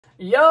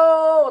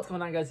Yo, what's going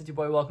on, guys? It's your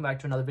boy. Welcome back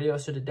to another video.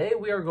 So today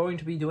we are going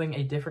to be doing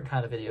a different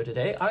kind of video.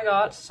 Today I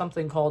got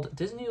something called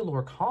Disney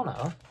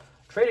Lorcana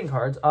trading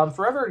cards.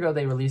 Forever ago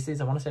they released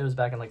these. I want to say it was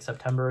back in like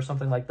September or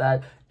something like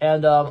that.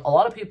 And a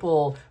lot of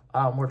people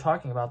were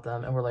talking about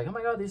them and were like, oh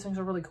my god, these things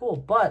are really cool.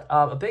 But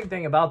a big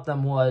thing about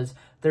them was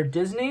they're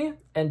Disney,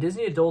 and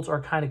Disney adults are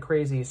kind of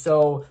crazy.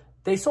 So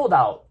they sold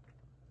out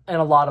in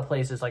a lot of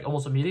places, like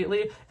almost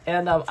immediately.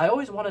 And I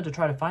always wanted to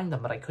try to find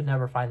them, but I could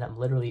never find them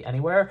literally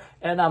anywhere.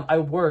 And I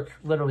work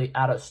literally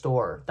at a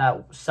store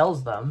that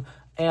sells them.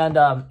 And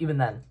even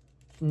then,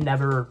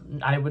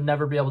 I would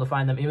never be able to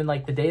find them. Even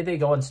like the day they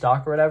go in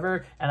stock or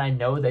whatever, and I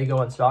know they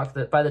go in stock,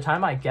 that by the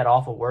time I get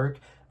off of work,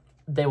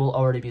 they will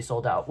already be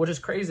sold out, which is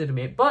crazy to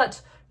me.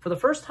 But for the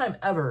first time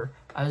ever,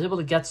 I was able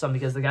to get some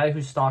because the guy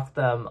who stocked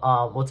them,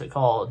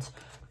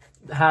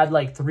 had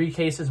like 3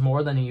 cases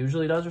more than he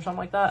usually does or something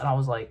like that. And I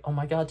was like, oh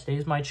my god,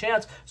 today's my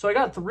chance. So I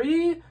got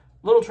 3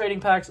 little trading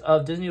packs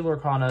of Disney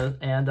Lorcana,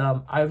 and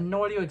I have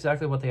no idea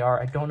exactly what they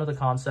are. I don't know the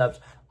concept,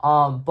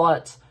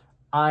 but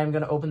I'm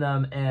gonna open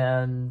them,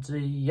 and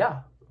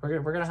yeah,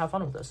 we're gonna have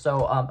fun with this.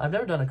 So I've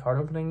never done a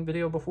card opening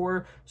video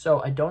before,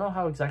 so I don't know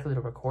how exactly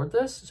to record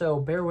this, so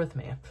bear with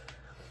me.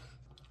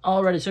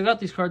 Alrighty, so I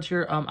got these cards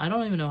here. I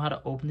don't even know how to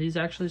open these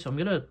actually, so I'm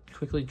gonna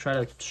quickly try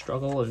to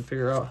struggle and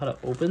figure out how to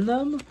open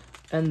them.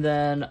 And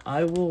then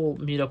I will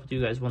meet up with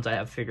you guys once I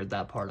have figured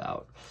that part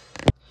out.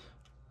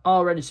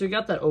 Alrighty, so we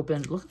got that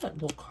open. Look at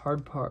that little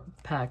card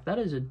pack. That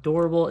is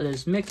adorable. It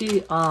is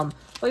Mickey. Like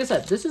I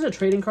said, this is a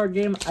trading card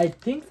game. I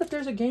think that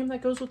there's a game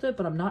that goes with it,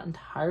 but I'm not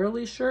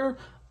entirely sure.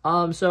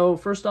 So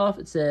first off,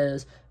 it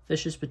says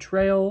Vicious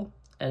Betrayal,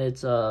 and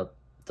it's the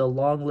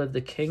Long Live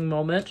the King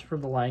moment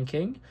from The Lion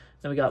King.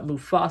 Then we got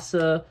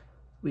Mufasa.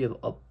 We have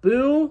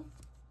Abu,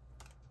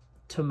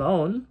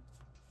 Timon,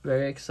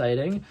 very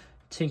exciting.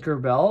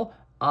 Tinkerbell.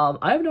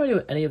 I have no idea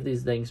what any of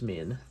these things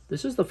mean.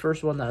 This is the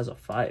first one that has a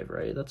 5,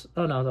 right?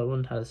 Oh no, that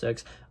one has a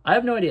 6. I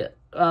have no idea.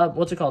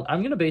 What's it called?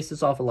 I'm gonna base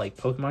this off of like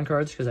Pokemon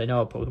cards because I know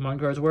how Pokemon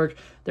cards work.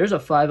 There's a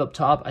 5 up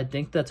top. I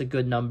think that's a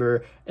good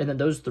number, and then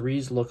those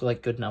 3s look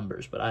like good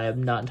numbers, but I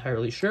am not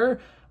entirely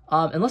sure.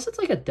 Unless it's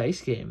like a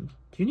dice game.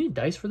 Do you need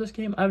dice for this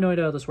game? I have no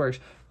idea how this works.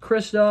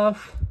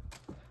 Kristoff.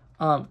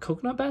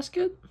 Coconut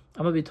Basket.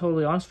 I'm gonna be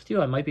totally honest with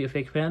you. I might be a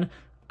fake fan.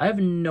 I have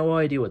no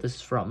idea what this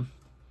is from.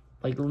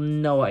 Like,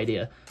 no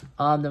idea.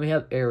 Then we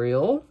have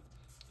Ariel.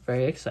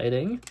 Very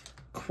exciting.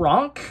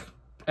 Kronk.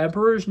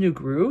 Emperor's New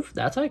Groove.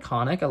 That's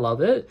iconic. I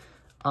love it.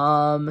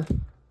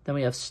 Then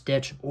we have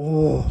Stitch.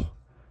 Oh,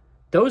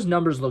 those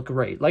numbers look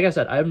great. Like I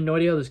said, I have no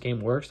idea how this game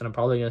works, and I'm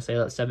probably going to say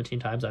that 17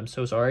 times. I'm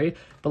so sorry.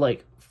 But,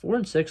 like, 4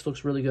 and 6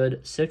 looks really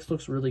good. 6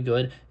 looks really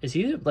good. Is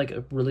he, like,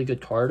 a really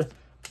good card?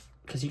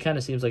 Because he kind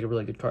of seems like a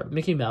really good card.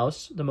 Mickey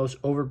Mouse, the most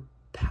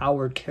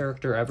overpowered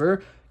character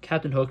ever.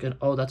 Captain Hook, and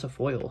oh, that's a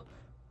foil.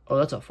 Oh,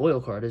 that's a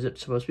foil card. Is it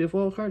supposed to be a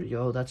foil card?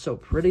 Yo, that's so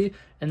pretty.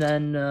 And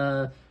then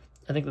I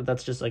think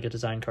that's just like a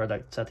design card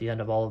that's at the end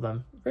of all of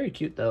them. Very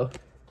cute, though.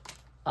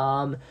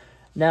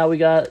 Now we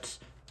got...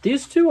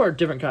 These 2 are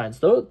different kinds.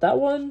 Though that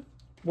one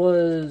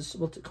was...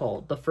 What's it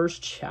called? The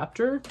first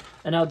chapter.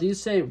 And now these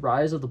say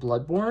Rise of the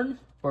Bloodborne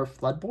or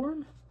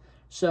Floodborne.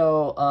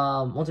 So,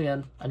 once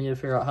again, I need to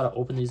figure out how to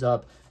open these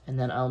up. And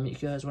then I'll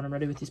meet you guys when I'm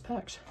ready with these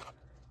packs.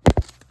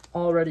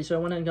 Alrighty, so I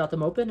went and got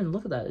them open, and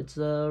look at that. It's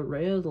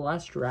Raya the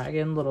Last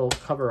Dragon little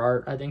cover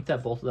art. I think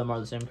that both of them are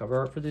the same cover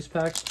art for these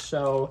packs,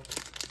 so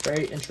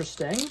very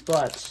interesting.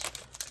 But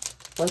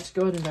let's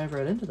go ahead and dive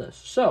right into this.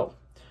 So,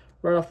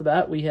 right off the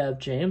bat, we have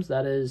James.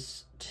 That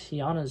is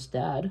Tiana's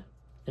dad.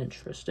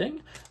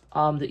 Interesting.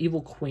 The Evil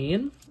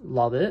Queen.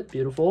 Love it.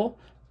 Beautiful.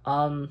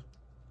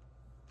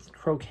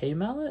 Croquet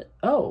Mallet.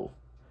 Oh,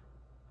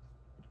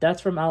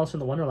 that's from Alice in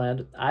the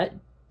Wonderland.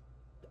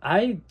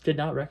 I did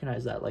not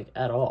recognize that, like,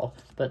 at all.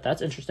 But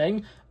that's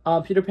interesting.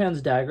 Peter Pan's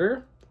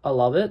dagger. I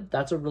love it.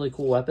 That's a really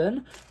cool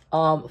weapon.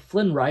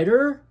 Flynn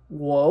Rider.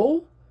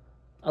 Whoa.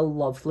 I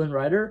love Flynn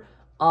Rider.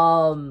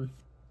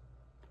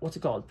 What's it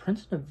called?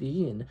 Prince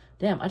Naveen.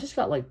 Damn, I just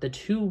got, like, the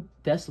 2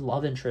 best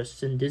love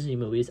interests in Disney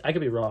movies. I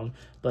could be wrong,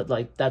 but,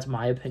 like, that's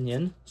my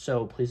opinion.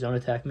 So please don't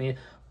attack me.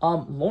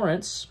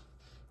 Lawrence.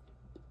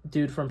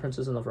 Dude from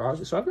Princess and the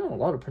Frog. So I've got a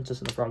lot of Princess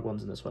and the Frog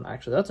ones in this one,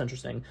 actually. That's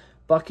interesting.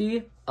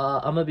 Bucky.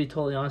 I'm going to be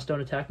totally honest.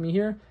 Don't attack me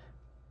here.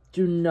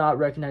 Do not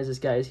recognize this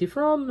guy. Is he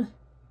from...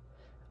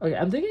 Okay,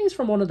 I'm thinking he's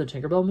from one of the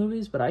Tinkerbell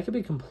movies, but I could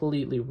be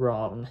completely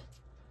wrong.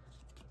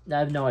 I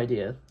have no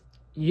idea.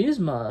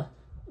 Yzma.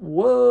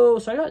 Whoa.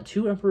 So I got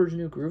 2 Emperor's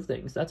New Groove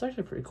things. That's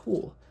actually pretty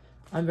cool.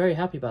 I'm very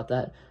happy about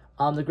that.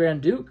 The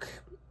Grand Duke.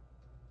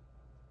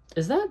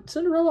 Is that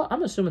Cinderella?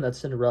 I'm assuming that's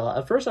Cinderella.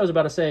 At first I was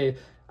about to say...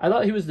 I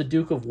thought he was the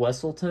Duke of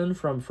Wesselton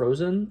from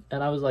Frozen,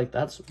 and I was like,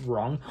 that's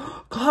wrong.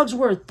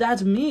 Cogsworth,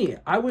 that's me.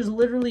 I was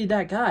literally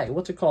that guy.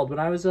 What's it called? When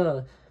I was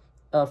a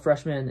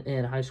freshman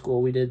in high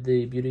school, we did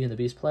the Beauty and the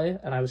Beast play,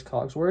 and I was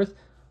Cogsworth.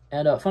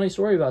 And a funny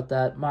story about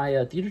that,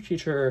 my theater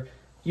teacher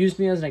used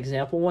me as an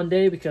example one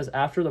day because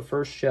after the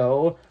first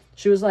show,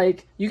 she was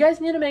like, you guys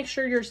need to make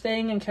sure you're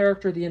staying in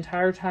character the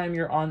entire time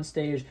you're on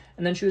stage.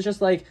 And then she was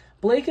just like,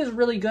 Blake is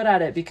really good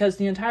at it because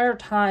the entire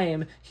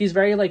time he's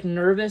very like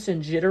nervous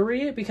and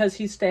jittery because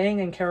he's staying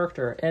in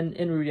character. And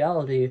in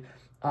reality,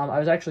 I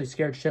was actually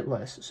scared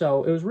shitless.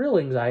 So it was real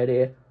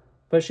anxiety.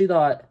 But she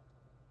thought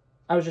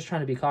I was just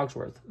trying to be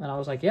Cogsworth. And I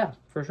was like, yeah,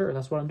 for sure.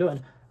 That's what I'm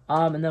doing.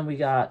 And then we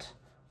got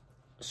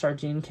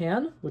Sardine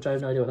Can, which I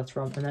have no idea what that's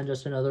from. And then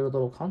just another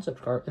little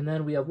concept card. And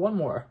then we have one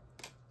more.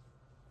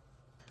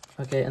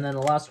 Okay, and then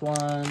the last one.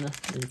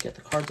 Let me get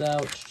the cards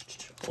out.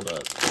 Hold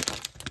up.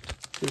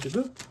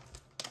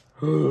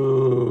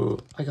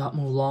 I got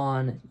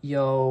Mulan.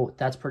 Yo,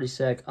 that's pretty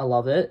sick. I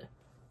love it.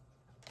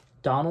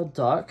 Donald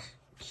Duck.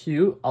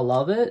 Cute. I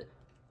love it.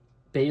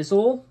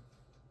 Basil.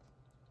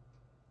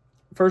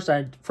 First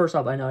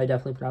off, I know I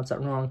definitely pronounced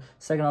that wrong.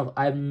 Second off,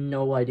 I have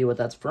no idea what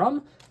that's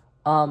from.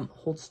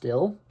 Hold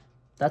still.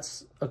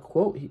 That's a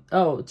quote.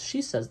 Oh,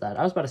 she says that.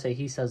 I was about to say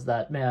he says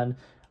that. Man,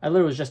 I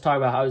literally was just talking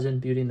about how I was in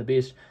Beauty and the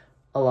Beast.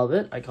 I love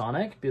it.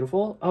 Iconic.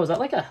 Beautiful. Oh, is that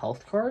like a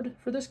health card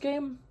for this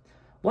game?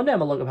 One day I'm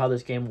going to look up how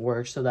this game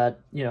works so that,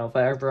 you know, if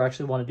I ever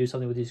actually want to do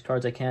something with these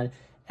cards, I can.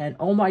 And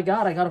oh my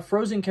god, I got a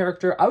Frozen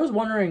character. I was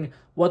wondering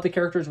what the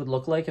characters would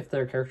look like if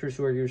they're characters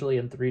who are usually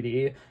in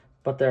 3D,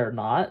 but they're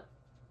not.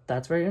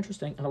 That's very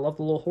interesting. And I love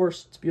the little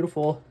horse. It's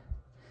beautiful.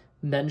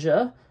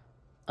 Menja.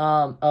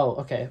 Oh,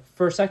 okay.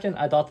 For a second,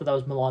 I thought that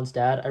was Mulan's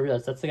dad. I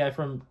realized that's the guy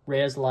from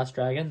Rhea's the Last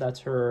Dragon.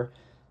 That's her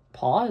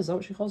paw. Is that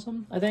what she calls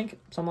him? I think.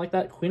 Something like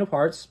that. Queen of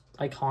Hearts.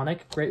 Iconic.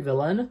 Great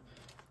villain.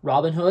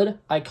 Robin Hood.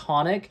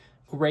 Iconic.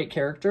 Great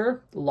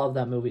character. Love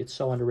that movie. It's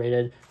so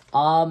underrated.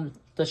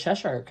 The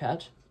Cheshire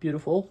Cat.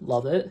 Beautiful.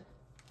 Love it.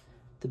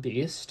 The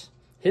Beast.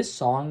 His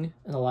song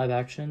in the live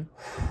action.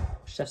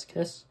 Chef's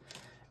Kiss.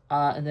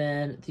 And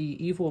then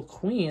the Evil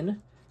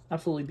Queen.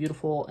 Absolutely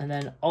beautiful. And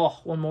then, oh,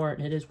 one more.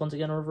 And it is, once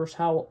again, a reverse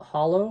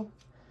hollow.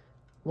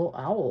 Little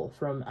owl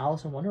from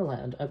Alice in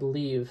Wonderland, I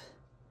believe.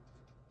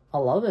 I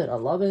love it. I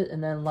love it.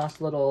 And then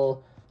last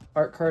little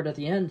art card at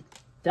the end.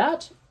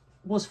 That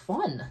was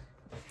fun.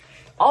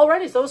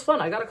 Alrighty, so that was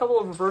fun. I got a couple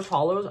of reverse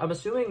hollows. I'm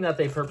assuming that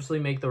they purposely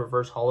make the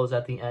reverse hollows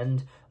at the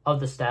end of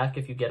the stack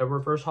if you get a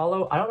reverse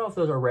hollow. I don't know if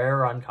those are rare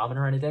or uncommon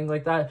or anything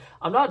like that.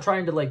 I'm not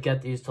trying to like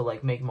get these to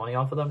like make money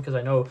off of them because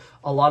I know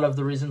a lot of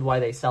the reasons why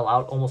they sell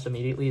out almost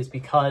immediately is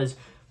because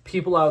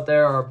people out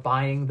there are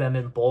buying them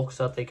in bulk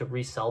so that they could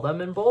resell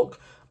them in bulk.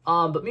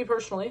 But me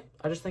personally,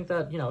 I just think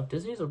that, you know,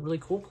 Disney is a really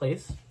cool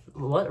place.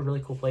 What a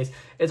really cool place.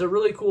 It's a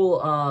really cool,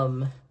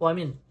 well, I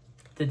mean,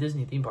 the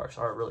Disney theme parks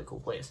are a really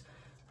cool place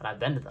and I've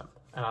been to them.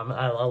 And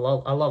I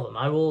love them.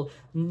 I will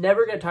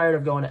never get tired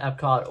of going to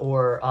Epcot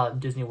or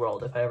Disney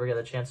World if I ever get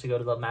a chance to go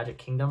to the Magic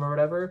Kingdom or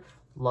whatever.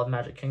 Love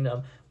Magic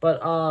Kingdom. But,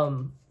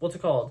 what's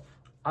it called?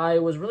 I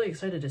was really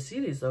excited to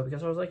see these, though,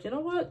 because I was like, you know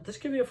what? This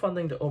could be a fun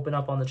thing to open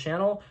up on the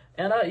channel.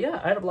 And,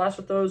 yeah, I had a blast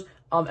with those.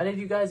 Any of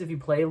you guys, if you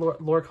play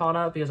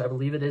Lorcana, because I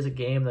believe it is a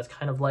game that's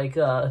kind of like,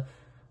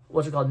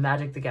 what's it called?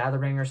 Magic the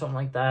Gathering or something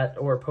like that,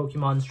 or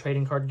Pokemon's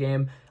trading card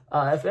game.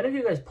 If any of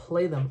you guys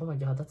play them, oh my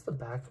god, that's the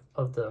back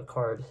of the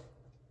card.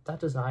 That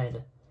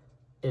design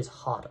is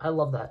hot. I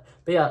love that.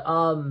 But yeah,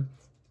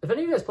 if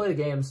any of you guys play the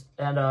games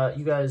and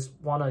you guys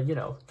want to, you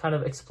know, kind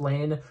of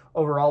explain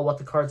overall what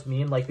the cards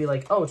mean, like be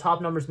like, oh, top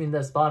numbers mean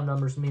this, bottom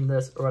numbers mean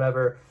this, or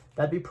whatever,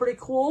 that'd be pretty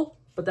cool.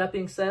 But that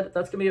being said,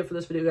 that's going to be it for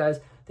this video, guys.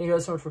 Thank you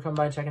guys so much for coming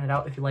by and checking it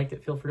out. If you liked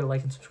it, feel free to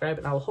like and subscribe,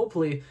 and I will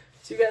hopefully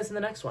see you guys in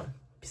the next one.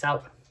 Peace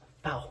out.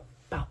 Bow,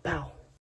 bow, bow.